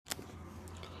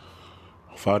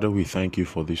Father, we thank you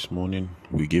for this morning.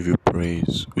 We give you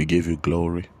praise. We give you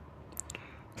glory.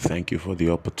 Thank you for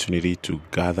the opportunity to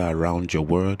gather around your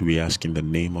word. We ask in the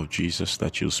name of Jesus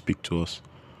that you'll speak to us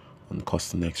and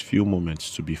cause the next few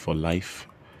moments to be for life,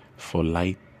 for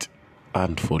light,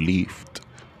 and for lift.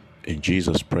 In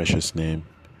Jesus' precious name,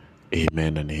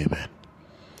 amen and amen.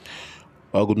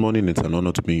 Well, good morning. It's an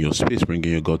honor to be in your space,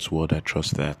 bringing you God's word. I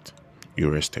trust that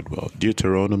you rested well.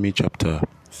 Deuteronomy chapter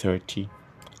 30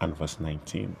 and verse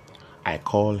 19. I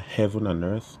call heaven and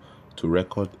earth to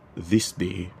record this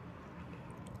day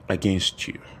against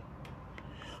you,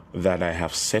 that I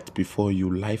have set before you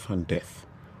life and death,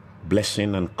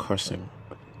 blessing and cursing.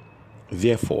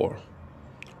 Therefore,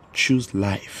 choose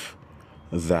life,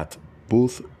 that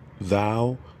both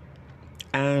thou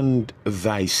and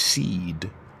thy seed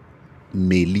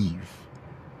may live.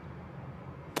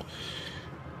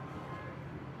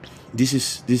 This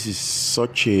is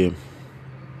such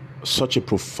a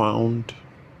profound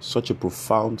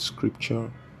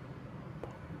scripture,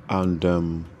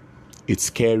 and it's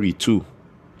scary too,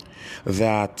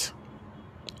 that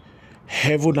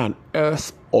heaven and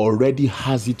earth already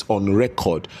has it on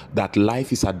record that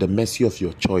life is at the mercy of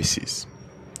your choices.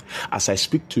 As I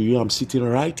speak to you, I'm sitting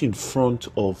right in front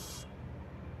of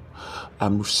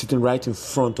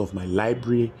my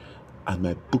library and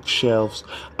my bookshelves,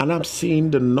 and I'm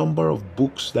seeing the number of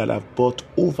books that I've bought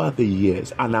over the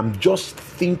years, and I'm just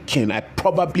thinking I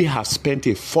probably have spent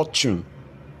a fortune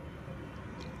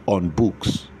on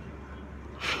books.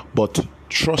 But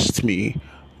trust me,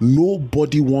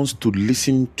 nobody wants to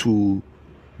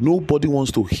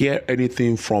hear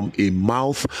anything from a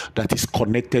mouth that is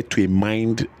connected to a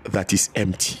mind that is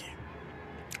empty.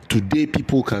 Today,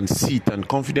 people can sit and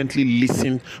confidently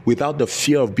listen without the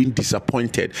fear of being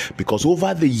disappointed, because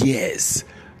over the years,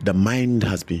 the mind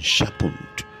has been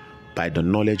sharpened by the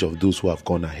knowledge of those who have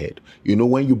gone ahead. You know,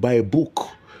 when you buy a book,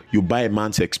 you buy a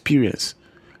man's experience.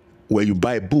 When you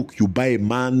buy a book, you buy a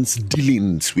man's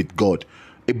dealings with God.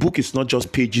 A book is not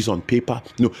just pages on paper.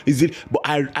 No, is it? But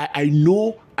I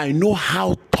know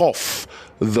how tough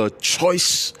the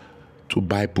choice to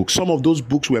buy books. Some of those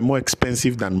books were more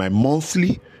expensive than my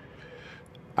monthly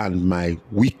and my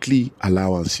weekly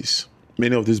allowances.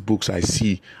 Many of these books I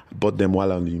bought them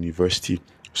while I'm in university.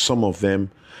 Some of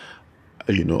them,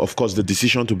 of course, the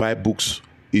decision to buy books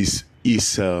is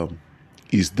the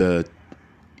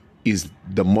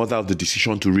mother of the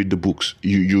decision to read the books.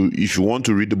 If you want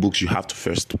to read the books, you have to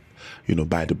first,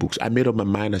 buy the books. I made up my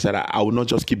mind. I said, I will not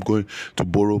just keep going to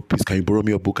borrow. Please, can you borrow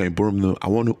me a book? Can you borrow me? I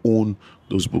want to own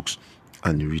those books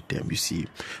and read them, you see.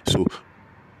 So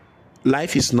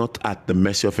life is not at the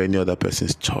mercy of any other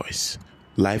person's choice.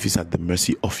 Life is at the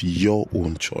mercy of your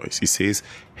own choice. It says,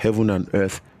 heaven and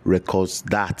earth records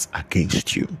that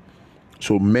against you.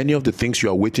 So many of the things you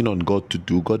are waiting on God to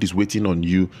do, God is waiting on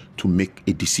you to make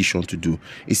a decision to do.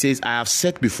 It says, I have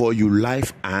set before you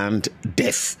life and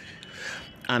death,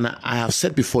 and I have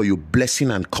set before you blessing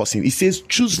and cursing. It says,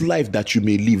 choose life that you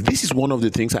may live. This is one of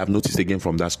the things I've noticed again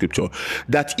from that scripture,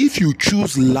 that if you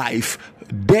choose life,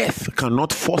 death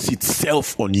cannot force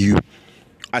itself on you.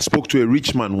 I spoke to a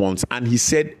rich man once, and he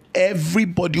said,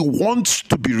 everybody wants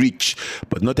to be rich,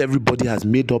 but not everybody has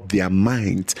made up their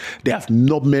mind.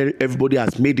 Everybody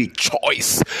has made a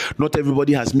choice. Not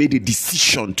everybody has made a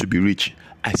decision to be rich.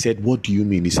 I said, what do you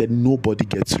mean? He said, nobody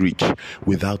gets rich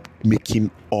without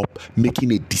making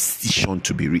a decision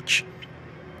to be rich.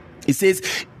 He says,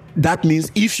 that means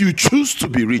if you choose to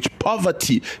be rich,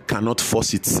 poverty cannot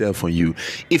force itself on you.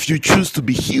 If you choose to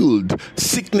be healed,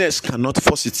 sickness cannot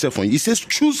force itself on you. He says,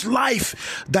 choose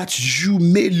life that you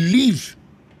may live.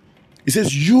 He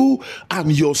says, you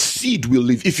and your seed will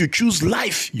live. If you choose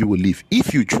life, you will live.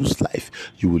 If you choose life,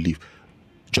 you will live.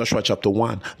 Joshua chapter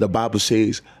 1, the Bible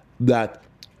says that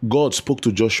God spoke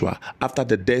to Joshua after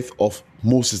the death of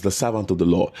Moses, the servant of the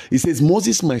Lord. He says,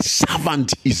 Moses, my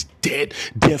servant, is dead.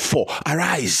 Therefore,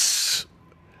 arise.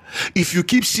 If you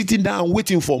keep sitting down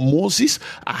waiting for Moses,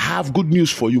 I have good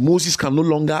news for you. Moses can no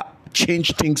longer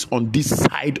change things on this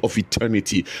side of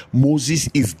eternity. Moses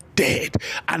is dead,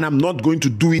 and I'm not going to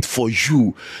do it for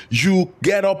you. You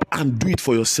get up and do it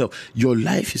for yourself. Your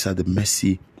life is at the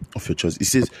mercy of your choice. It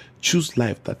says, choose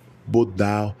life that both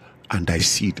thou and thy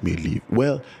seed may live.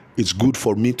 Well, it's good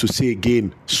for me to say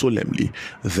again solemnly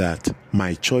that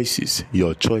my choices,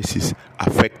 your choices,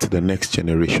 affect the next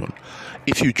generation.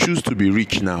 If you choose to be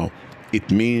rich now, it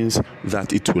means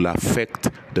that it will affect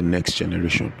the next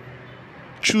generation.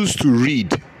 Choose to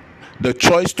read. The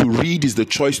choice to read is the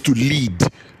choice to lead.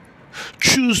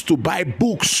 Choose to buy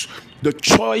books. The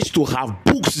choice to have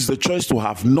books is the choice to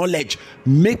have knowledge.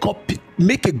 Make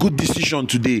a good decision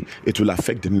today. It will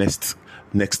affect the next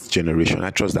next generation. I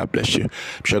trust that bless you. I'm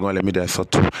sure you're going to let me that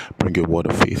thought to bring you a word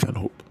of faith and hope.